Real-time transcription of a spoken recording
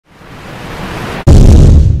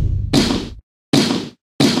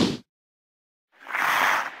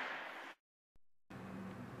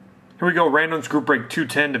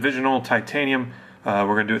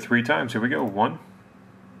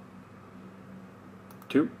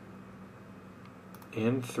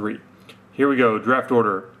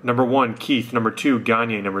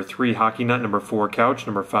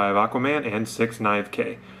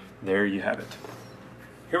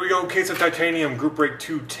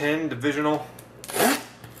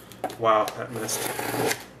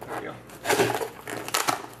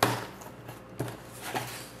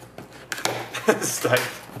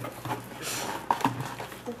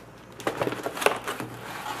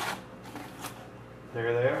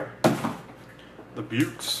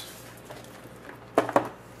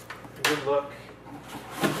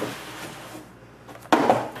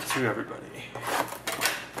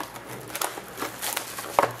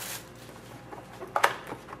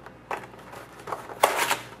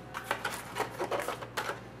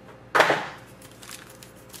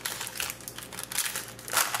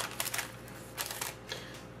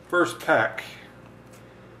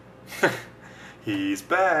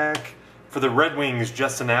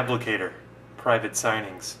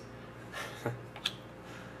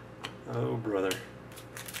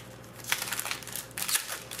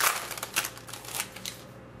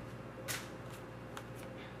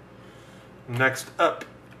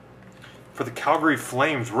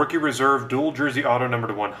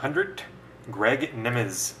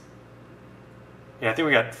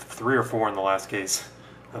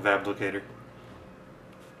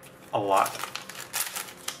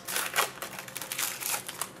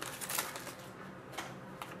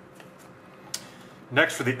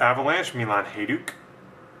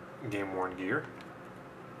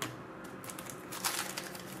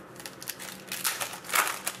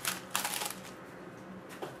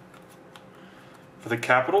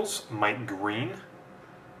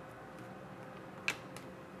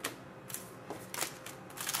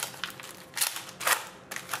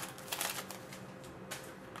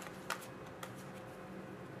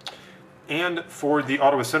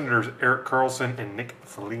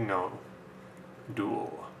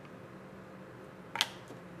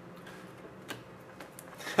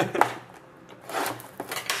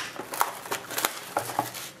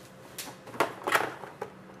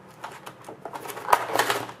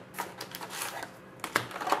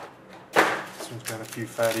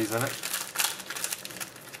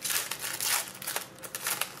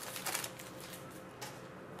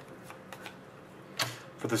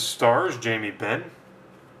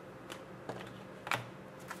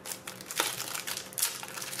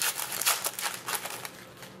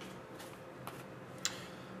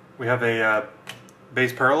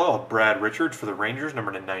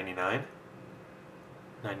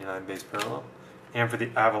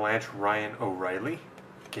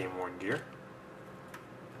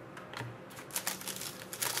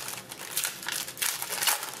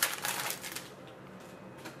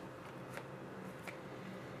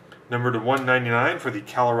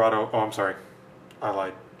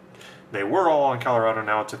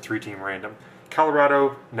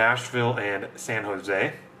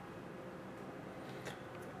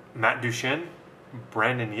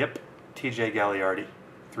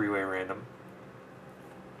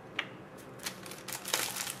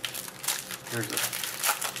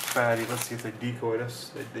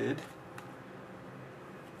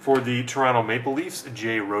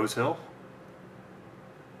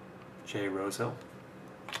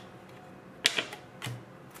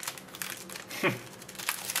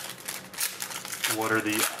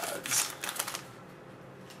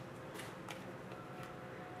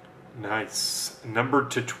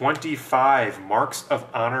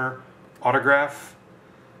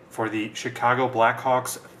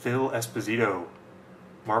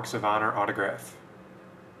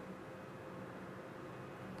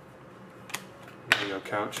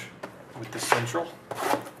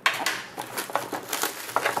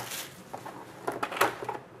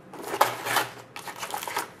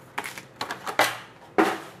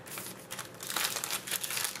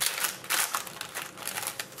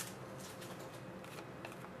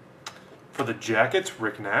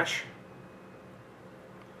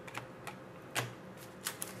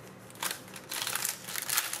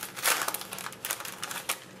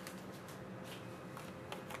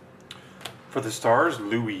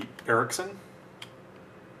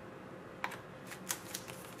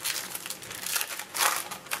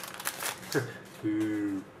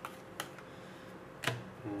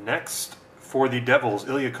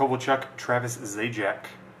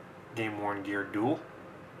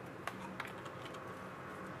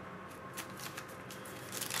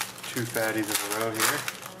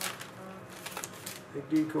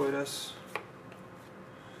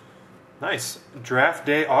Nice. Draft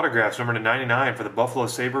day autographs, number /99 for the Buffalo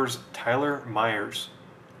Sabres, Tyler Myers.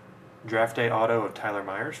 Draft day auto of Tyler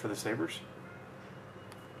Myers for the Sabres.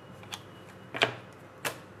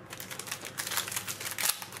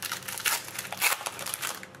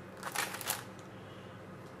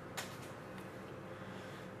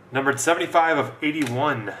 Numbered 75 of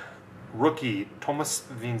 81, rookie Thomas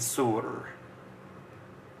Vinsor.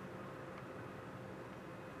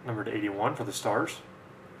 Numbered 81 for the Stars.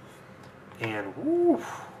 And woo,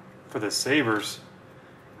 for the Sabres,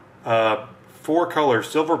 4 colors,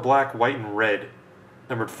 silver, black, white, and red.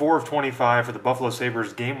 Numbered 4 of 25 for the Buffalo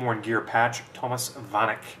Sabres, game-worn gear patch, Thomas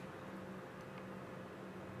Vanek.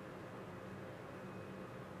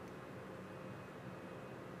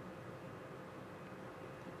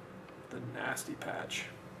 The nasty patch.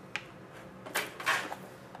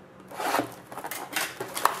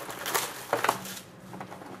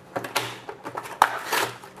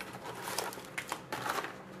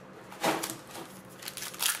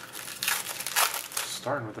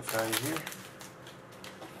 Starting with the fatty here.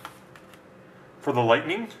 For the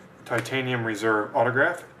Lightning, Titanium Reserve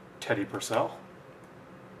autograph, Teddy Purcell.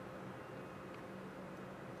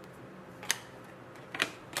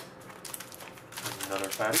 Another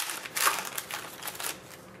fatty.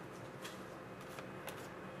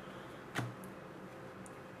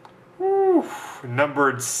 Woo.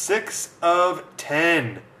 Numbered 6 of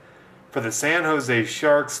 10 for the San Jose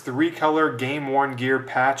Sharks, 3-color game-worn gear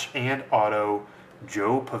patch and auto,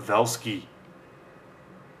 Joe Pavelski.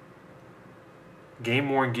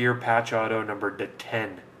 Game-worn gear patch auto numbered to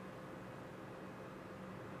 10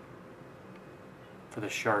 for the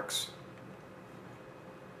Sharks.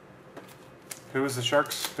 Who is the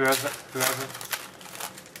Sharks? Who has that? Who has it?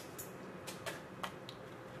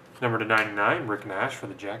 Number /99, Rick Nash for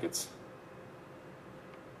the Jackets.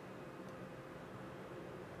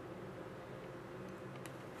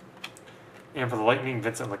 And for the Lightning,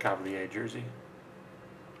 Vincent Lecavalier jersey.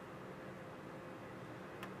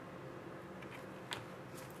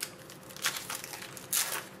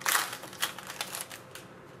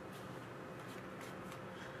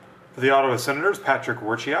 For the Ottawa Senators, Patrick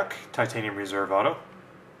Warchiak, Titanium Reserve auto.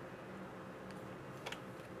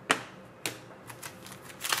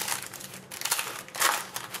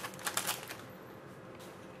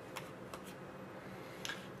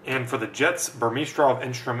 And for the Jets, Burmistrov,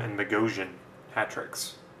 Enstrom, and Bogosian, hat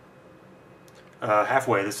tricks.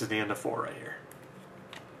 Halfway, this is the end of 4 right here.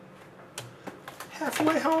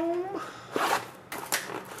 Halfway home.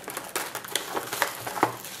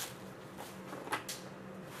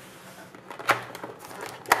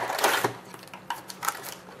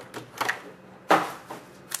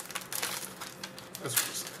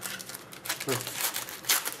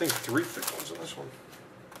 I think 3 thick ones on this one.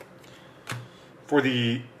 For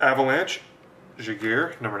the Avalanche,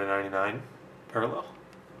 Jaguar, number /99, parallel.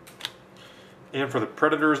 And for the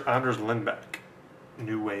Predators, Anders Lindback,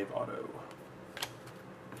 New Wave auto.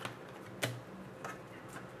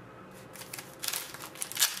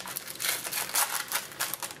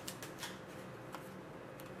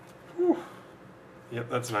 Whew. Yep,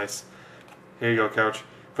 that's nice. Here you go, Couch.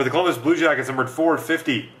 For the Columbus Blue Jackets, numbered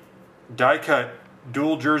 450, die cut,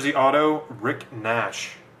 dual jersey auto, Rick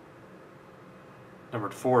Nash.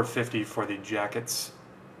 Numbered 450 for the Jackets.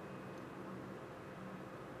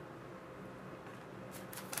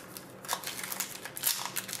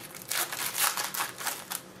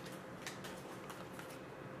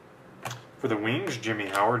 For the Wings, Jimmy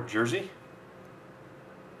Howard jersey.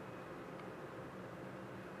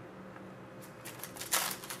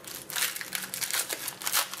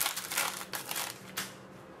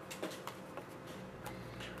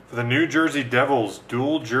 For the New Jersey Devils,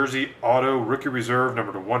 dual jersey auto rookie reserve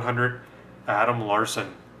number /100, Adam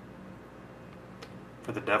Larson.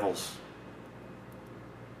 For the Devils.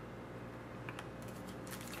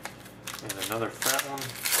 And another fat one.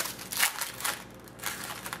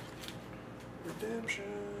 Redemption.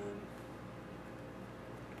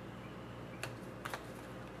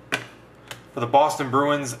 For the Boston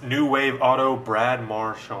Bruins, New Wave auto, Brad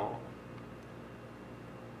Marchand.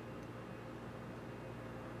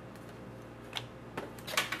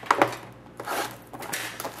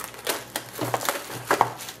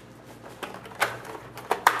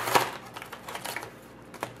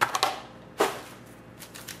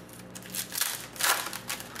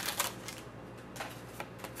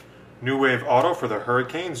 New Wave auto for the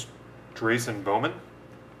Hurricanes, Drayson Bowman.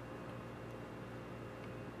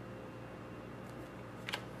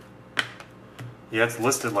 Yeah, it's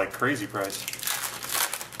listed like crazy price.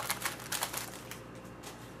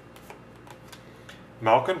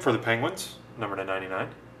 Malkin for the Penguins, number /99.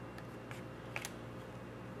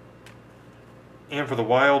 And for the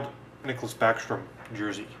Wild, Nicholas Backstrom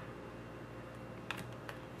jersey.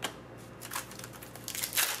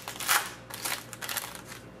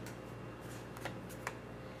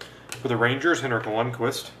 For the Rangers, Henrik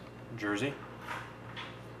Lundqvist jersey.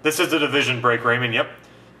 This is the division break, Raymond, yep.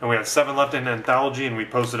 And we have 7 left in Anthology, and we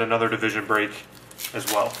posted another division break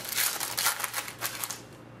as well.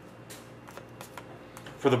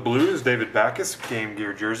 For the Blues, David Backes, Game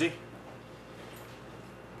Gear jersey.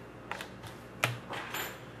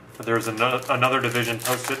 But there's another division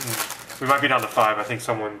posted, and we might be down to 5. I think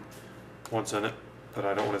someone wants in it, but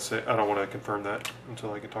I don't want to confirm that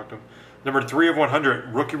until I can talk to him. Number 3 of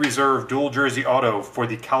 100, rookie reserve dual jersey auto for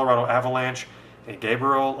the Colorado Avalanche, and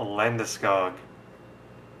Gabriel Landeskog.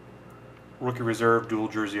 Rookie reserve dual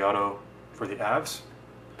jersey auto for the Avs.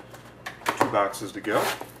 2 boxes to go.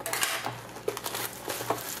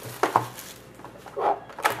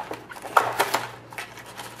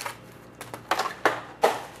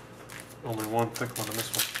 Only one thick one on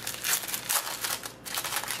this one.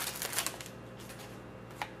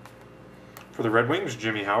 For the Red Wings,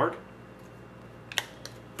 Jimmy Howard.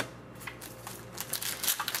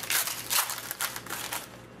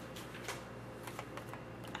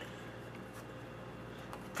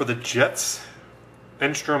 For the Jets,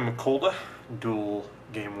 Enstrom Kolda, dual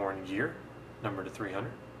game-worn gear, number to 300.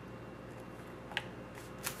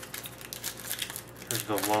 Here's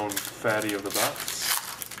the lone fatty of the box.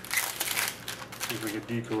 See if we get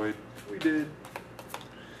decoyed. We did.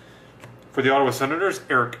 For the Ottawa Senators,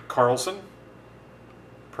 Erik Karlsson,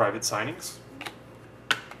 private signings.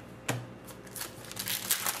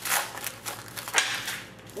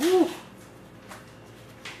 Woo!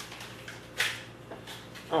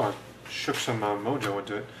 Oh, I shook some mojo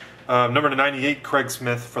into it. Number to 98, Craig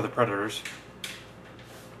Smith for the Predators.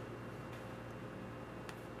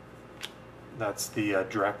 That's the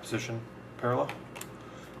draft position parallel.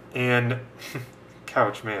 And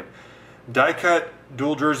couch, man. Die cut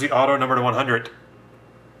dual jersey auto number to 100.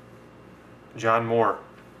 John Moore.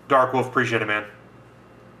 Dark Wolf, appreciate it, man.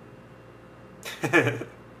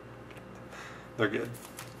 They're good.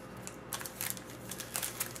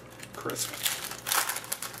 Crisp.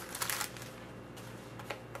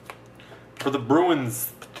 For the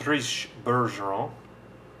Bruins, Patrice Bergeron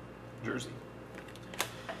jersey.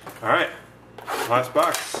 All right, last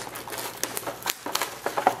box.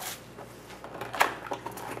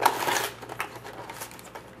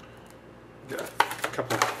 Got a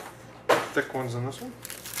couple of thick ones in this one.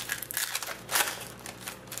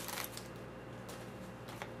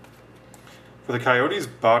 For the Coyotes,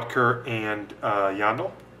 Bodker and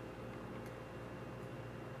Yandel.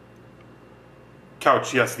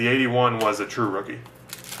 Couch, yes, the 81 was a true rookie.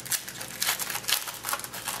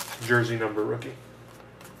 Jersey number rookie.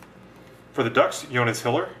 For the Ducks, Jonas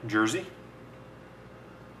Hiller, jersey.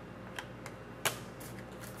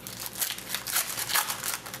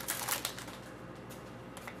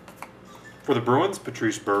 For the Bruins,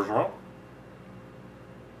 Patrice Bergeron.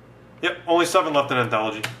 Yep, only 7 left in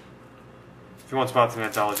Anthology. If you want spots in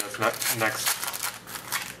Anthology, that's next.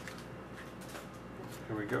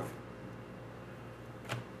 Here we go.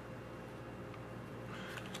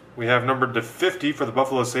 We have numbered to 50 for the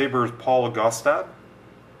Buffalo Sabres, Paul Gaustad,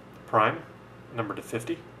 prime, numbered to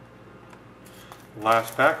 50.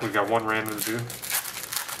 Last pack, we've got one random to do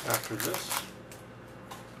after this.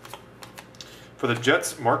 For the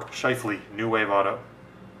Jets, Mark Scheifele, New Wave auto.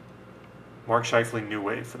 Mark Scheifele, New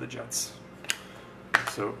Wave for the Jets.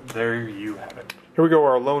 So there you have it. Here we go,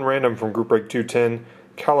 our lone random from Group Break 210,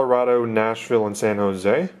 Colorado, Nashville, and San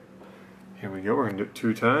Jose. Here we go, we're going to do it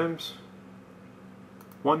 2 times.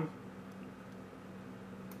 1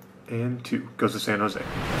 and 2 goes to San Jose.